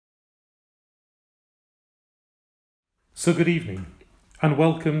So good evening and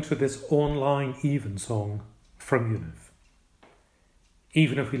welcome to this online Evensong from Univ.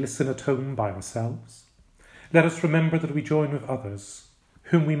 Even if we listen at home by ourselves, let us remember that we join with others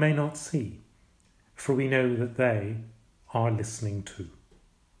whom we may not see, for we know that they are listening too.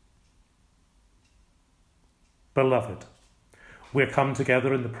 Beloved, we are come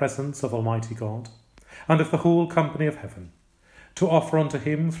together in the presence of Almighty God and of the whole company of heaven to offer unto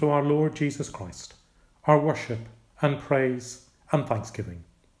him through our Lord Jesus Christ our worship and praise and thanksgiving,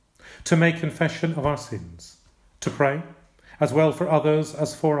 to make confession of our sins, to pray, as well for others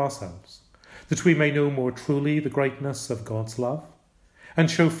as for ourselves, that we may know more truly the greatness of God's love,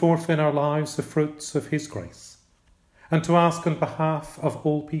 and show forth in our lives the fruits of his grace, and to ask on behalf of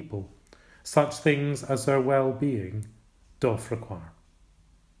all people such things as their well-being doth require.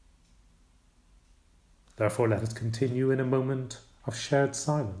 Therefore let us continue in a moment of shared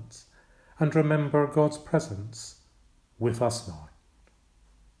silence and remember God's presence with us now.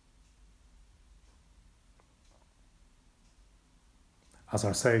 As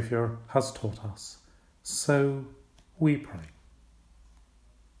our Saviour has taught us, so we pray.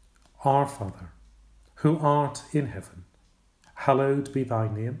 Our Father, who art in heaven, hallowed be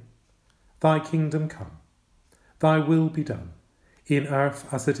thy name. Thy kingdom come, thy will be done, in earth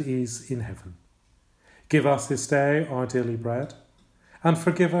as it is in heaven. Give us this day our daily bread, and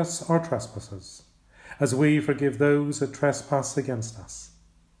forgive us our trespasses, as we forgive those that trespass against us.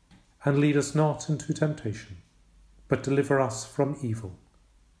 And lead us not into temptation, but deliver us from evil.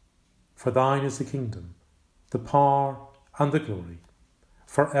 For thine is the kingdom, the power, and the glory,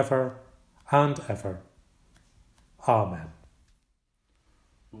 for ever and ever. Amen.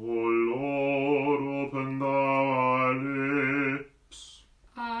 O Lord, open thy lips,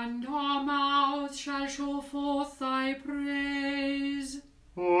 and our mouth shall show forth thy praise.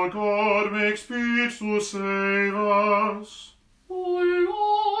 O God, make speech to save us. O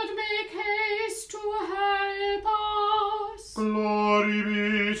Lord, make haste to help us. Glory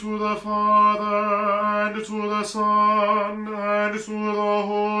be to the Father, and to the Son, and to the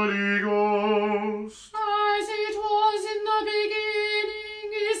Holy Ghost. As it was in the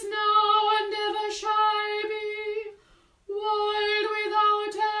beginning, is now, and ever shall be, world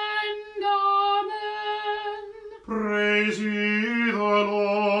without end. Amen. Praise ye the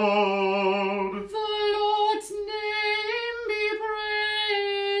Lord. The Lord's name be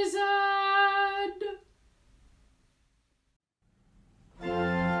praised.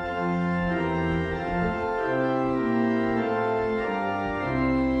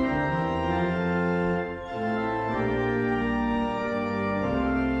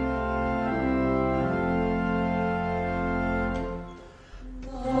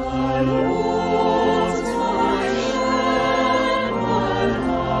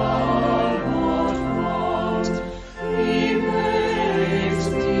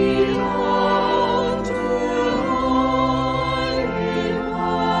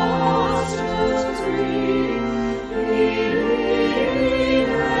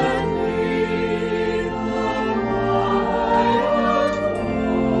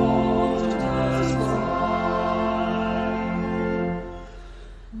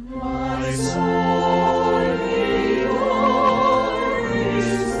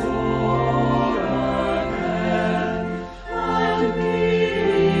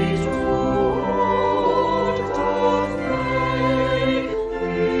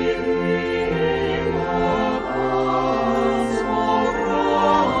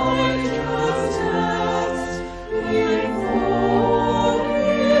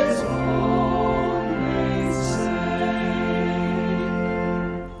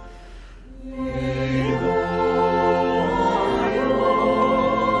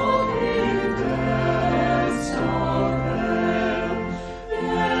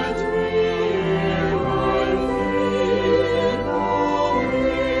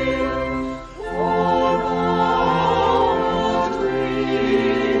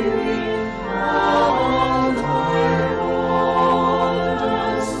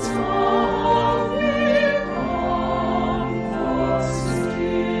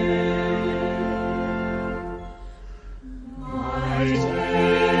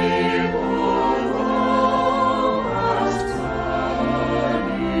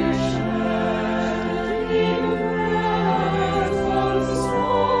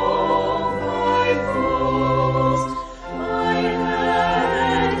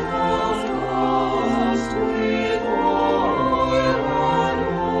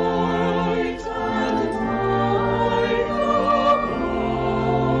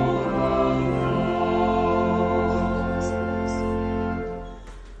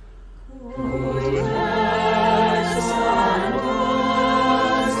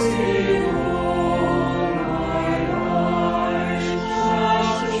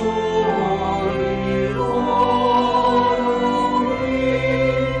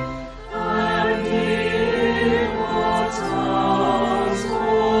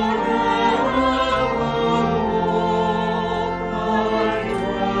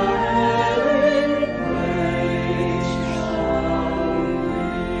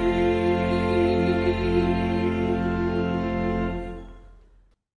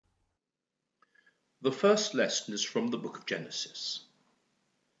 first lesson is from the book of Genesis.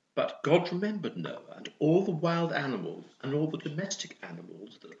 But God remembered Noah and all the wild animals and all the domestic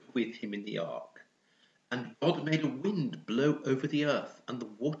animals that were with him in the ark. And God made a wind blow over the earth, and the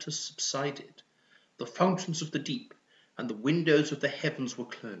waters subsided. The fountains of the deep and the windows of the heavens were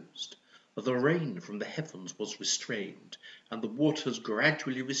closed. The rain from the heavens was restrained, and the waters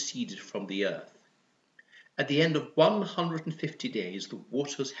gradually receded from the earth. At the end of 150 days the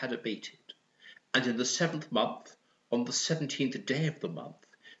waters had abated. And in the 7th month, on the 17th day of the month,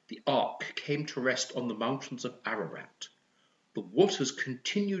 the ark came to rest on the mountains of Ararat. The waters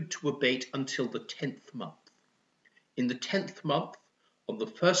continued to abate until the 10th month. In the 10th month, on the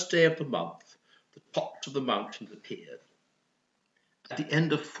 1st day of the month, the tops of the mountains appeared. At the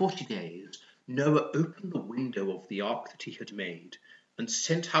end of 40 days, Noah opened the window of the ark that he had made, and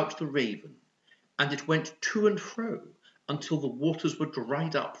sent out the raven, and it went to and fro until the waters were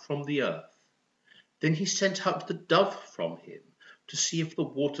dried up from the earth. Then he sent out the dove from him to see if the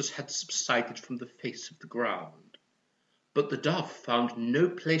waters had subsided from the face of the ground. But the dove found no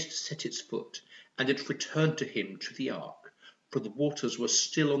place to set its foot, and it returned to him to the ark, for the waters were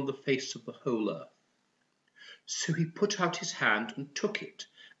still on the face of the whole earth. So he put out his hand and took it,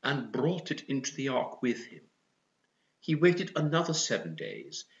 and brought it into the ark with him. He waited another 7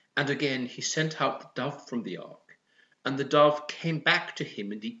 days, and again he sent out the dove from the ark, and the dove came back to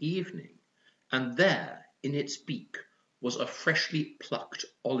him in the evening, and there in its beak was a freshly plucked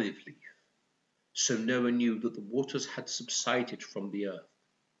olive leaf. So Noah knew that the waters had subsided from the earth.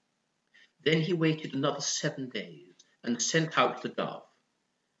 Then he waited another 7 days, and sent out the dove,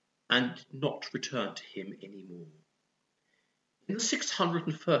 and did not return to him any more. In the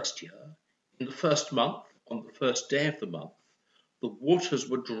 601st year, in the 1st month, on the 1st day of the month, the waters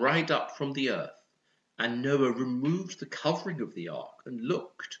were dried up from the earth, and Noah removed the covering of the ark, and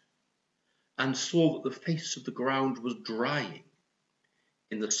looked, and saw that the face of the ground was drying.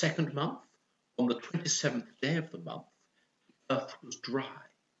 In the 2nd month, on the 27th day of the month, the earth was dry.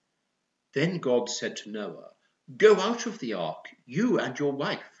 Then God said to Noah, "Go out of the ark, you and your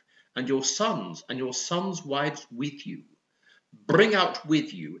wife, and your sons wives with you. Bring out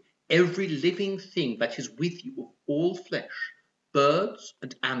with you every living thing that is with you of all flesh, birds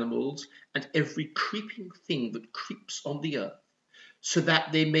and animals, and every creeping thing that creeps on the earth, so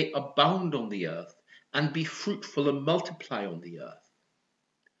that they may abound on the earth, and be fruitful and multiply on the earth."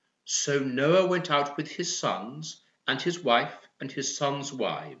 So Noah went out with his sons, and his wife, and his sons'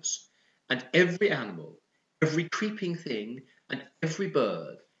 wives, and every animal, every creeping thing, and every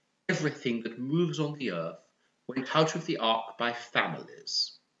bird, everything that moves on the earth, went out of the ark by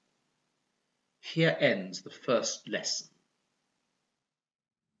families. Here ends the first lesson.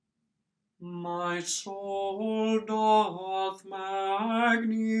 My soul doth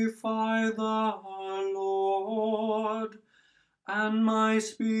magnify the Lord, and my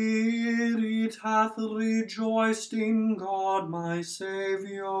spirit hath rejoiced in God my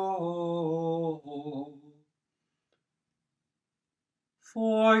Saviour.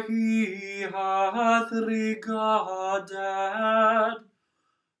 For he hath regarded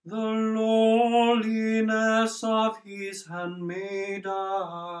the lowliness of his handmaiden.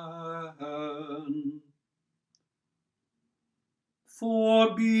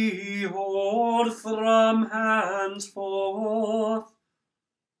 For behold, from henceforth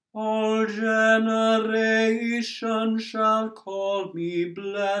all generations shall call me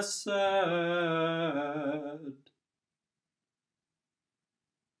blessed.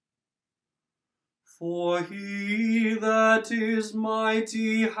 For he that is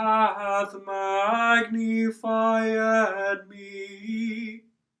mighty hath magnified me,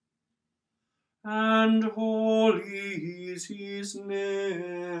 and holy is his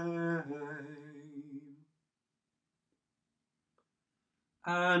name.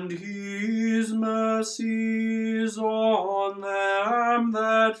 And his mercy is on them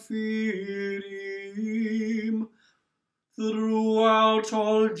that fear him throughout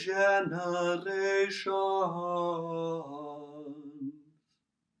all generations.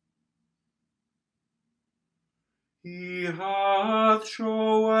 He hath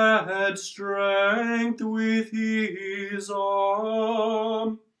showed strength with his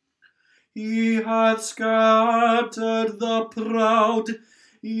arm. He hath scattered the proud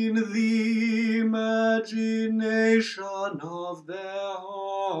in the imagination of their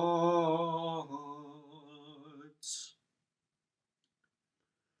hearts.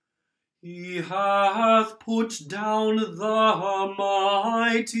 He hath put down the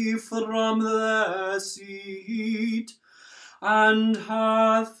mighty from their seat, and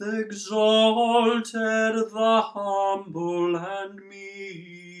hath exalted the humble and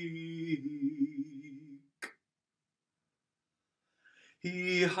meek.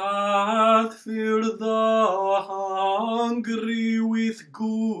 He hath filled the hungry with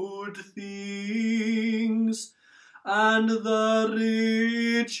good things, and the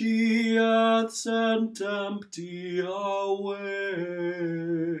rich he hath sent empty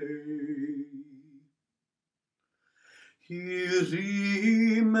away. He,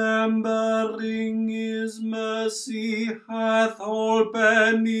 remembering his mercy, hath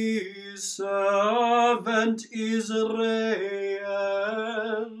holpen his servant Israel,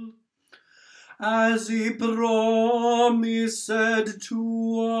 as he promised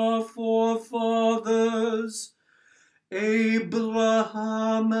to our forefathers,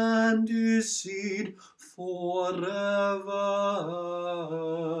 Abraham and his seed forever.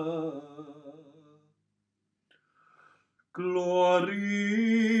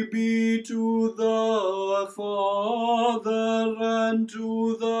 Glory be to the Father, and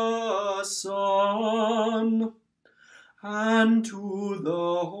to the Son, and to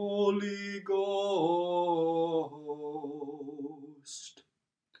the Holy Ghost,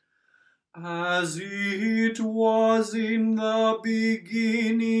 as it was in the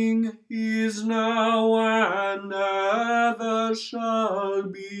beginning, is now, and ever shall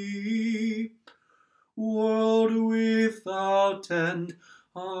be, world without end.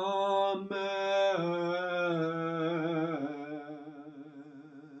 Amen.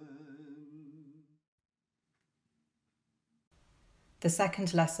 The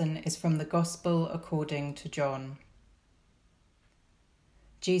second lesson is from the Gospel according to John.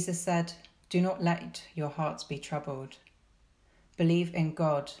 Jesus said, "Do not let your hearts be troubled. Believe in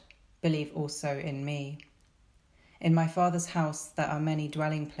God, believe also in me. In my Father's house there are many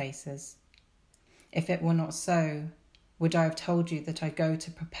dwelling places. If it were not so, would I have told you that I go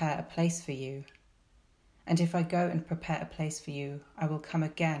to prepare a place for you? And if I go and prepare a place for you, I will come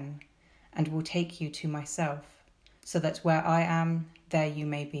again and will take you to myself, so that where I am, there you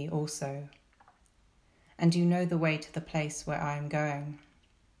may be also. And you know the way to the place where I am going."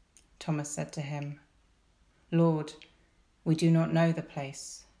 Thomas said to him, "Lord, we do not know the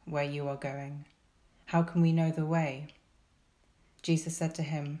place where you are going. How can we know the way?" Jesus said to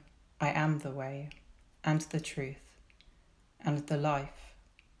him, "I am the way, and the truth, and the life.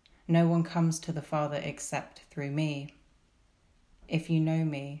 No one comes to the Father except through me. If you know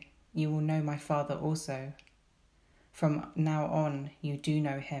me, you will know my Father also. From now on you do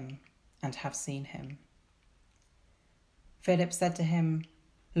know him and have seen him." Philip said to him,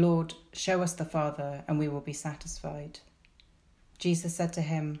 "Lord, show us the Father, and we will be satisfied." Jesus said to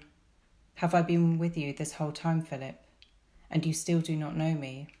him, "Have I been with you this whole time, Philip, and you still do not know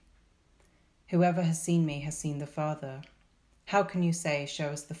me? Whoever has seen me has seen the Father. How can you say, 'Show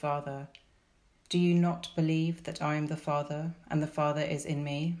us the Father'? Do you not believe that I am the Father, and the Father is in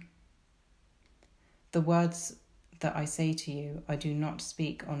me? The words that I say to you I do not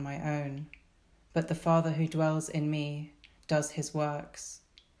speak on my own, but the Father who dwells in me does his works.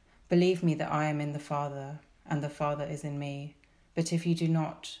 Believe me that I am in the Father, and the Father is in me. But if you do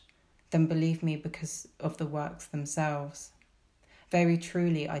not, then believe me because of the works themselves. Very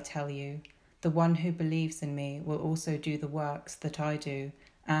truly I tell you, the one who believes in me will also do the works that I do,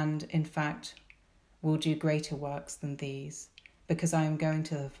 and, in fact, will do greater works than these, because I am going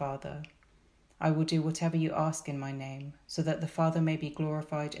to the Father. I will do whatever you ask in my name, so that the Father may be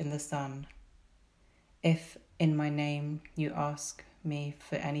glorified in the Son. If in my name you ask me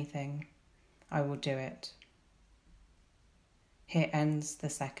for anything, I will do it." Here ends the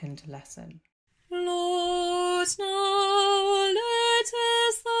second lesson. Lord, now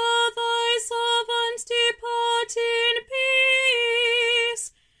lettest thou thy servant depart in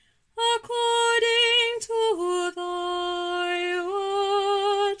peace, according to thy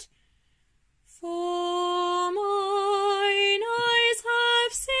word. For mine eyes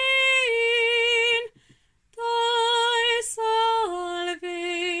have seen thy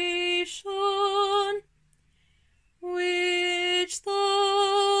salvation, which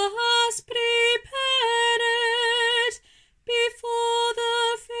thou hast prepared before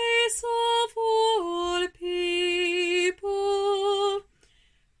the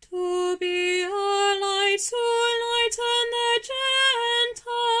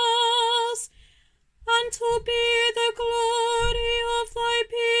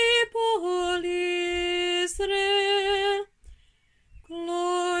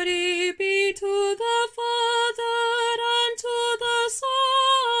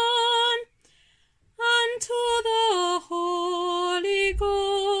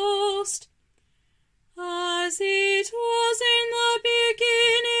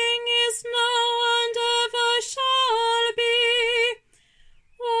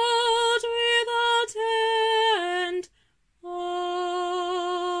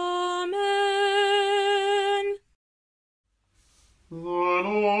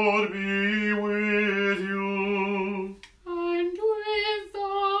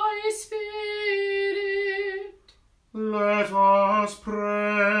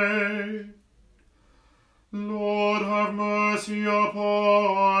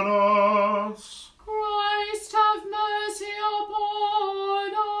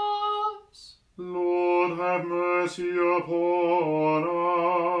upon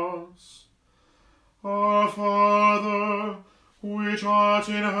us. Our Father, which art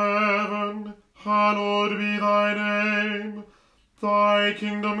in heaven, hallowed be thy name. Thy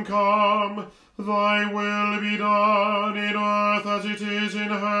kingdom come, thy will be done in earth as it is in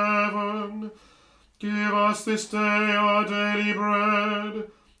heaven. Give us this day our daily bread,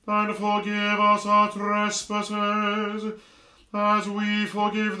 and forgive us our trespasses, as we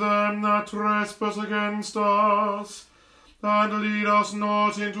forgive them that trespass against us. And lead us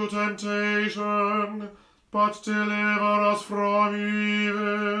not into temptation, but deliver us from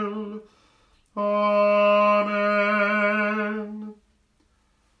evil. Amen.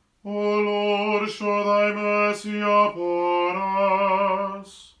 O Lord, show thy mercy upon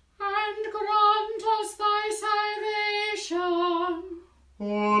us. And grant us thy salvation. O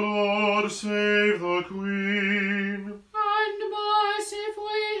Lord, save the Queen. And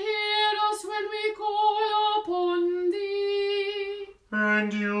mercifully hear us when we call upon thee.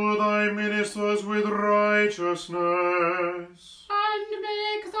 Endue thy ministers with righteousness. And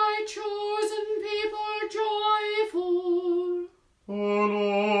make thy chosen people joyful. O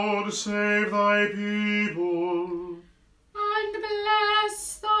Lord, save thy people. And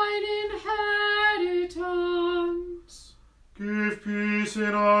bless thine inheritance. Give peace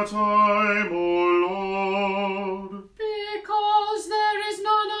in our time, O Lord. Because there is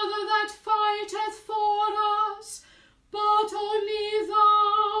none other that fighteth for us, but only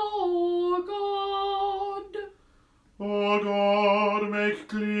thou, O God. O God, make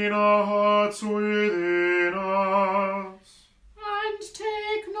clean our hearts within us. And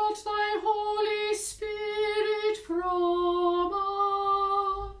take not thy Holy Spirit from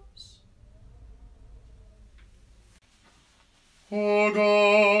us. O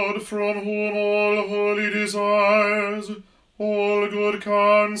God, from whom all holy desires, all good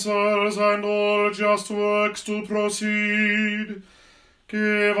counsels, and all just works do proceed,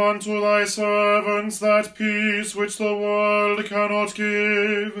 give unto thy servants that peace which the world cannot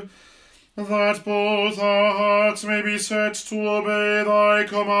give, that both our hearts may be set to obey thy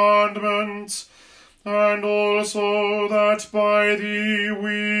commandments, and also that by thee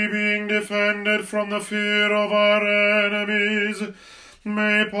we, being defended from the fear of our enemies,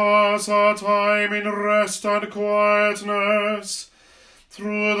 may pass our time in rest and quietness,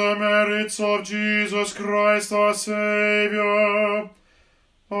 through the merits of Jesus Christ our Saviour.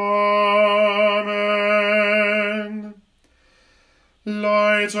 Amen.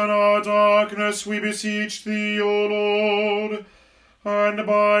 Lighten our darkness, we beseech thee, O Lord, and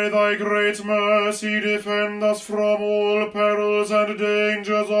by thy great mercy defend us from all perils and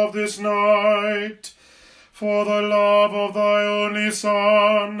dangers of this night, for the love of thy only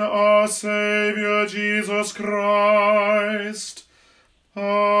Son, our Saviour Jesus Christ.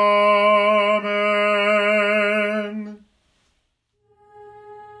 Amen.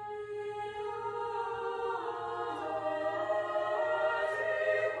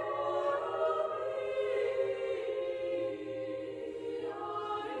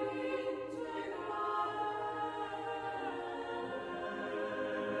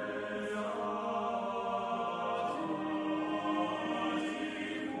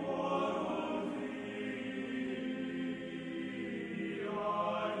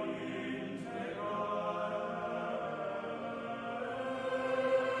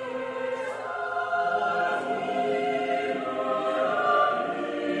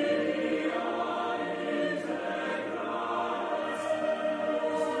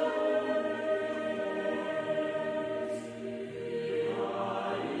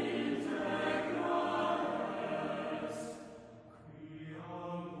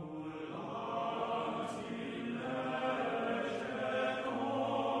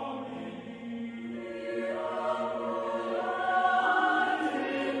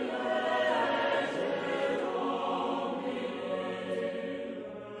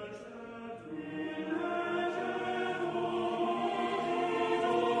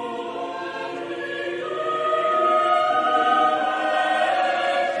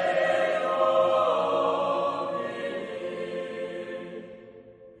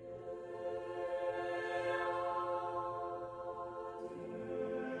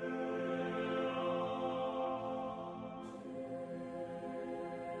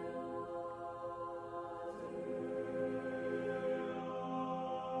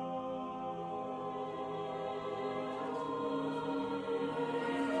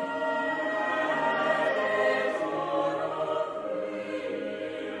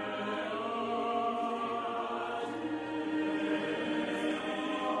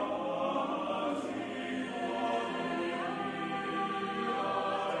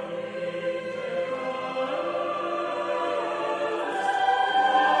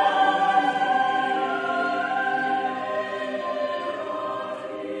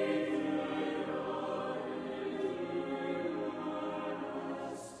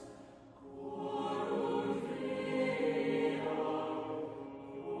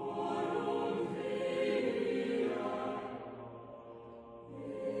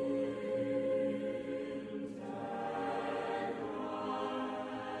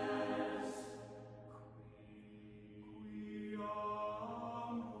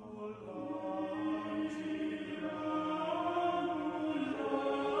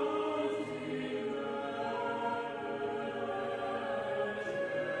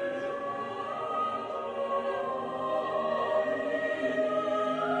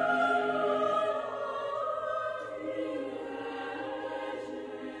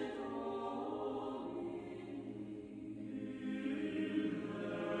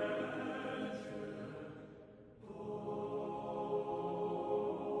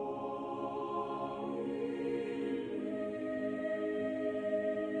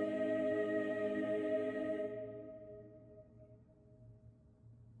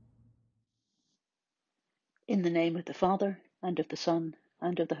 In the name of the Father, and of the Son,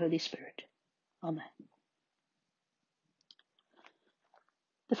 and of the Holy Spirit. Amen.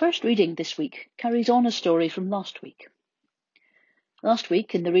 The first reading this week carries on a story from last week. Last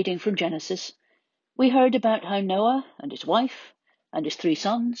week, in the reading from Genesis, we heard about how Noah and his wife, and his 3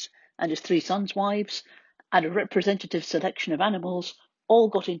 sons, and his 3 sons' wives, and a representative selection of animals all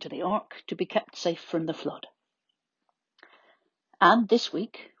got into the ark to be kept safe from the flood. And this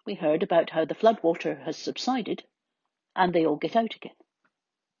week, we heard about how the floodwater has subsided, and they all get out again.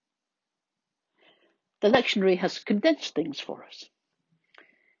 The lectionary has condensed things for us.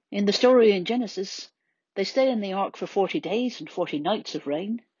 In the story in Genesis, they stay in the ark for 40 days and 40 nights of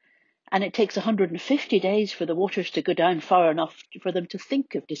rain, and it takes 150 days for the waters to go down far enough for them to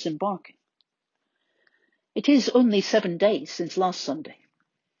think of disembarking. It is only 7 days since last Sunday,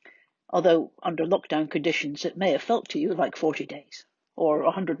 although under lockdown conditions it may have felt to you like 40 days, or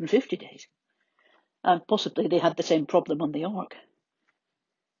 150 days, and possibly they had the same problem on the ark.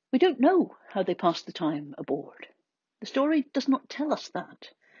 We don't know how they passed the time aboard. The story does not tell us that.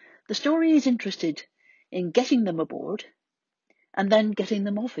 The story is interested in getting them aboard and then getting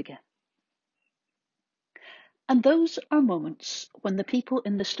them off again. And those are moments when the people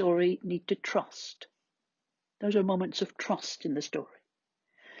in the story need to trust. Those are moments of trust in the story.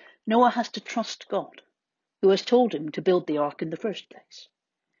 Noah has to trust God, who has told him to build the ark in the first place.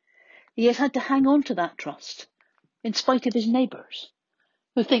 He has had to hang on to that trust, in spite of his neighbours,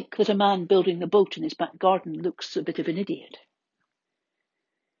 who think that a man building a boat in his back garden looks a bit of an idiot.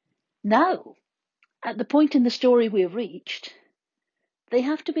 Now, at the point in the story we have reached, they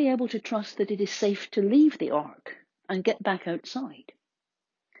have to be able to trust that it is safe to leave the ark and get back outside.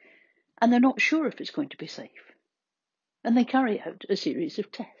 And they're not sure if it's going to be safe. And they carry out a series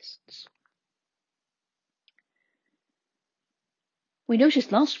of tests. We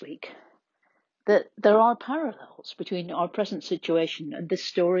noticed last week that there are parallels between our present situation and this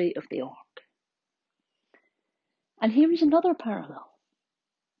story of the ark. And here is another parallel.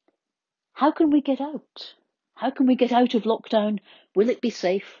 How can we get out? How can we get out of lockdown? Will it be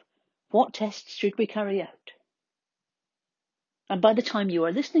safe? What tests should we carry out? And by the time you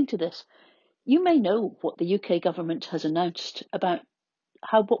are listening to this, you may know what the UK government has announced about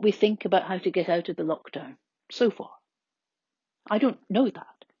what we think about how to get out of the lockdown so far. I don't know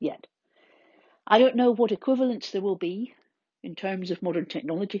that yet. I don't know what equivalence there will be in terms of modern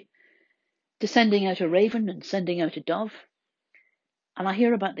technology to sending out a raven and sending out a dove. And I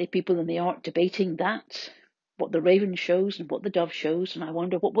hear about the people in the ark debating that, what the raven shows and what the dove shows, and I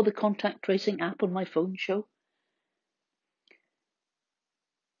wonder, what will the contact tracing app on my phone show?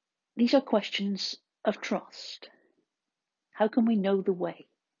 These are questions of trust. How can we know the way?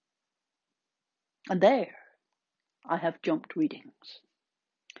 And there, I have jumped readings.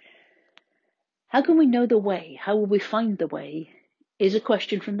 How can we know the way? How will we find the way? Is a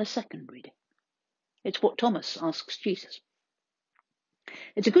question from the second reading. It's what Thomas asks Jesus.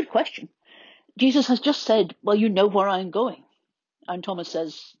 It's a good question. Jesus has just said, well, you know where I'm going. And Thomas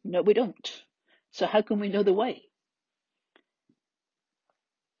says, no, we don't. So how can we know the way?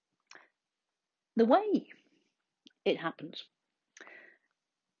 The way, it happens,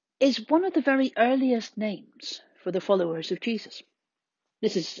 is one of the very earliest names for the followers of Jesus.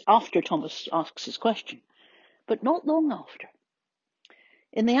 This is after Thomas asks his question, but not long after.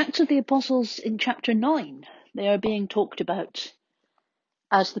 In the Acts of the Apostles in chapter 9, they are being talked about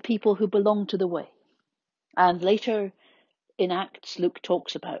as the people who belong to the way. And later in Acts, Luke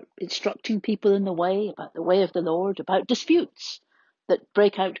talks about instructing people in the way, about the way of the Lord, about disputes that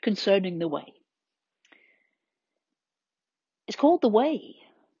break out concerning the way. It's called the way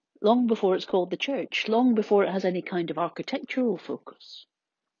long before it's called the church, long before it has any kind of architectural focus.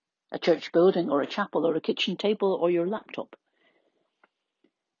 A church building or a chapel or a kitchen table or your laptop.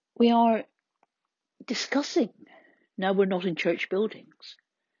 We are discussing, now we're not in church buildings,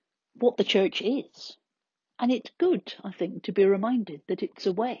 what the church is. And it's good, I think, to be reminded that it's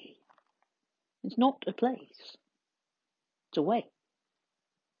a way. It's not a place. It's a way.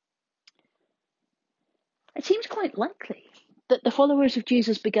 It seems quite likely that the followers of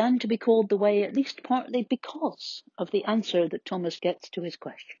Jesus began to be called the way, at least partly because of the answer that Thomas gets to his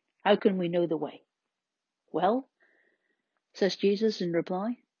question. How can we know the way? Well, says Jesus in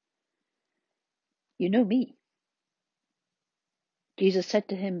reply, you know me. Jesus said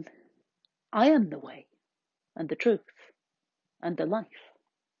to him, I am the way and the truth and the life.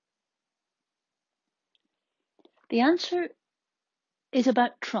 The answer is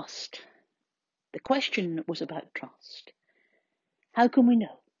about trust. The question was about trust. How can we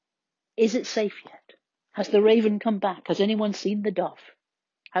know? Is it safe yet? Has the raven come back? Has anyone seen the dove?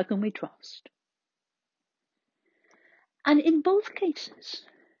 How can we trust? And in both cases,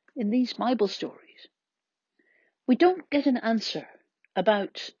 in these Bible stories, we don't get an answer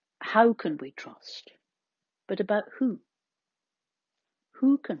about how can we trust, but about who.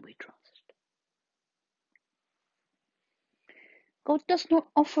 Who can we trust? God does not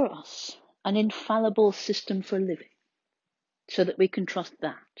offer us an infallible system for living so that we can trust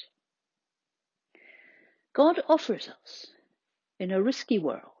that. God offers us, in a risky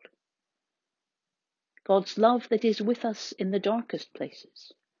world, God's love that is with us in the darkest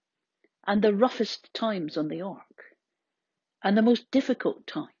places and the roughest times on the ark and the most difficult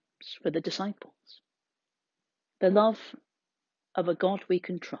times for the disciples. The love of a God we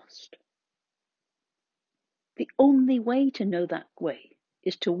can trust. The only way to know that way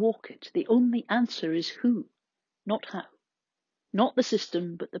is to walk it. The only answer is who, not how. Not the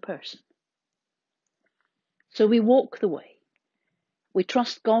system, but the person. So we walk the way. We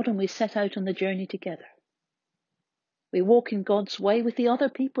trust God and we set out on the journey together. We walk in God's way with the other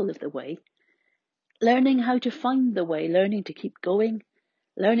people of the way, learning how to find the way, learning to keep going,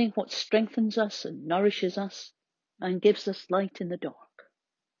 learning what strengthens us and nourishes us and gives us light in the dark.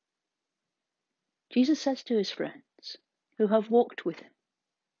 Jesus says to his friends who have walked with him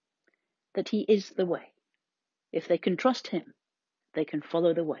that he is the way. If they can trust him, they can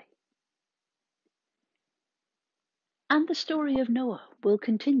follow the way. And the story of Noah will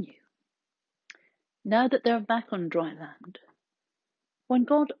continue. Now that they're back on dry land, when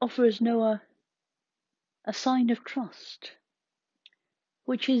God offers Noah a sign of trust,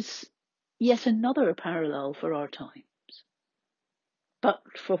 which is yet another parallel for our times. But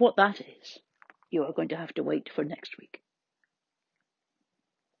for what that is, you are going to have to wait for next week.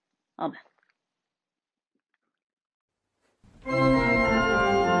 Amen.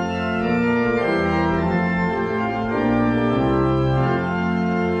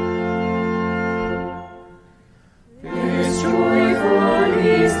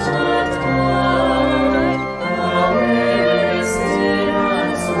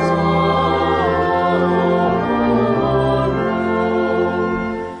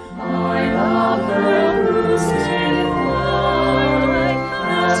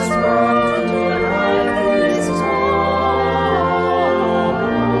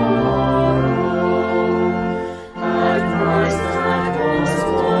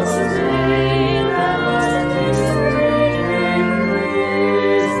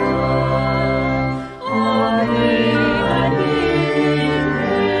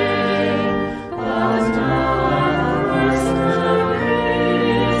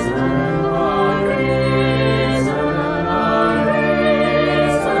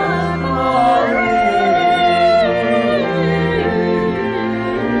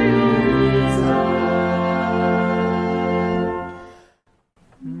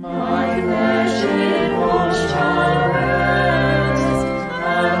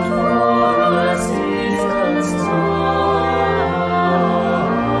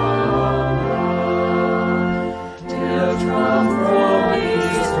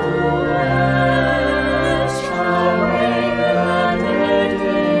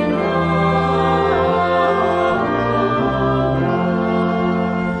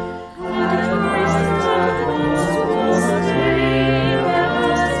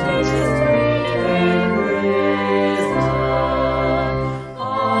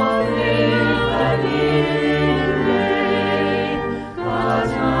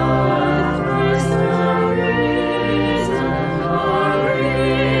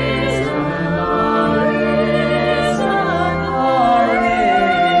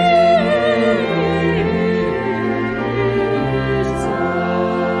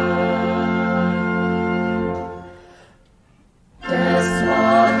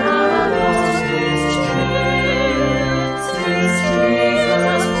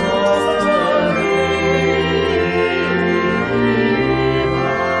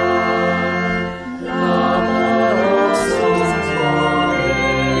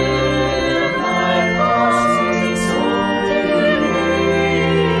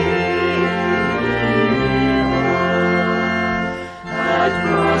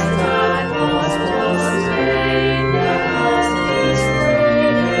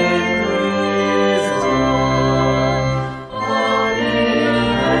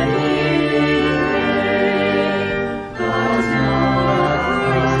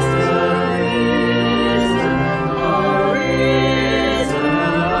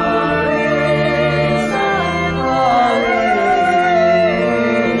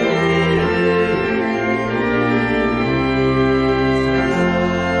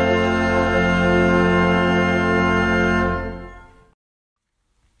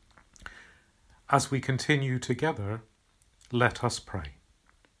 As we continue together Let us pray.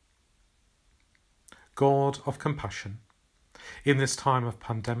 God of compassion, in this time of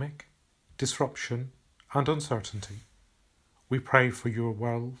pandemic, disruption and uncertainty, we pray for your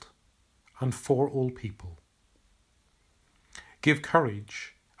world and for all people. Give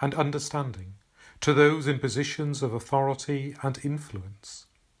courage and understanding to those in positions of authority and influence,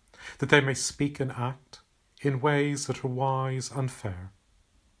 that they may speak and act in ways that are wise and fair,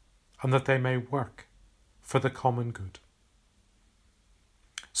 and that they may work for the common good.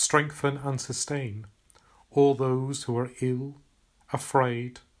 Strengthen and sustain all those who are ill,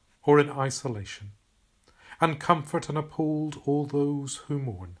 afraid, or in isolation, and comfort and uphold all those who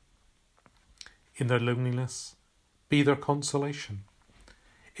mourn. In their loneliness, be their consolation.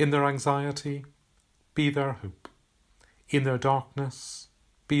 In their anxiety, be their hope. In their darkness,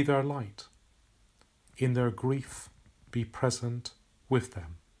 be their light. In their grief, be present with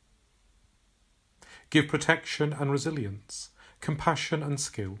them. Give protection and resilience, compassion and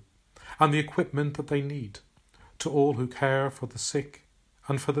skill, and the equipment that they need to all who care for the sick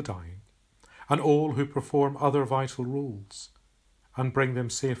and for the dying, and all who perform other vital roles, and bring them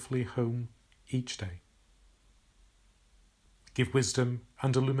safely home each day. Give wisdom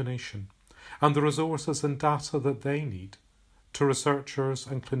and illumination, and the resources and data that they need to researchers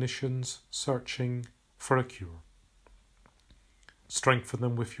and clinicians searching for a cure. Strengthen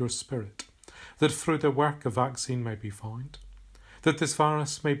them with your Spirit, that through their work a vaccine may be found, that this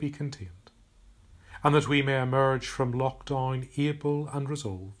virus may be contained, and that we may emerge from lockdown able and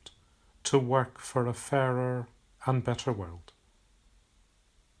resolved to work for a fairer and better world.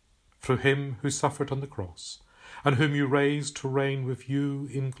 Through him who suffered on the cross, and whom you raised to reign with you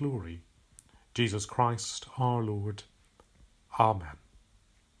in glory, Jesus Christ our Lord. Amen.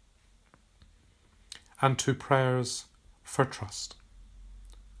 And to prayers for trust.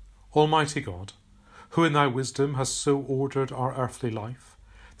 Almighty God, who in thy wisdom has so ordered our earthly life,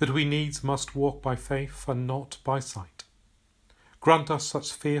 that we needs must walk by faith and not by sight, grant us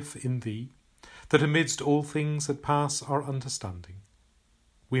such faith in thee, that amidst all things that pass our understanding,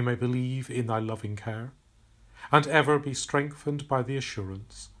 we may believe in thy loving care, and ever be strengthened by the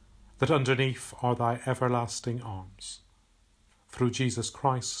assurance that underneath are thy everlasting arms. Through Jesus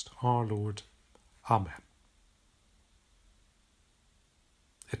Christ our Lord. Amen.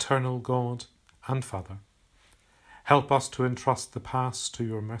 Eternal God and Father, help us to entrust the past to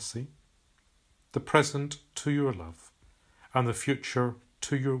your mercy, the present to your love, and the future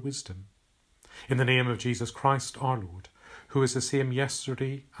to your wisdom. In the name of Jesus Christ our Lord, who is the same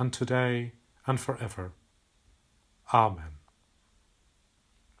yesterday and today and forever. Amen.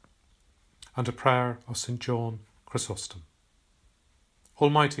 And a prayer of St. John Chrysostom.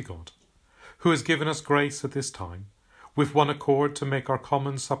 Almighty God, who has given us grace at this time, with one accord to make our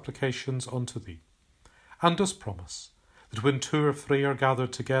common supplications unto thee, and dost promise that when 2 or 3 are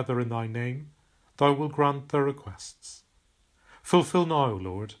gathered together in thy name, thou wilt grant their requests. Fulfil now, O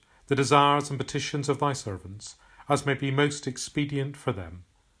Lord, the desires and petitions of thy servants, as may be most expedient for them,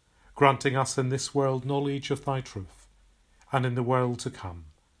 granting us in this world knowledge of thy truth, and in the world to come,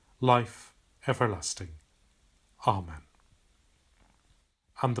 life everlasting. Amen.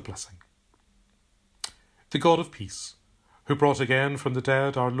 And the blessing. The God of peace, who brought again from the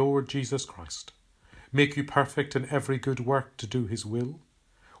dead our Lord Jesus Christ, make you perfect in every good work to do his will,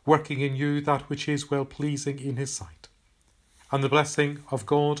 working in you that which is well-pleasing in his sight. And the blessing of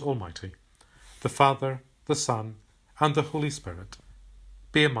God Almighty, the Father, the Son, and the Holy Spirit,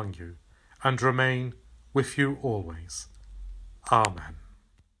 be among you, and remain with you always. Amen.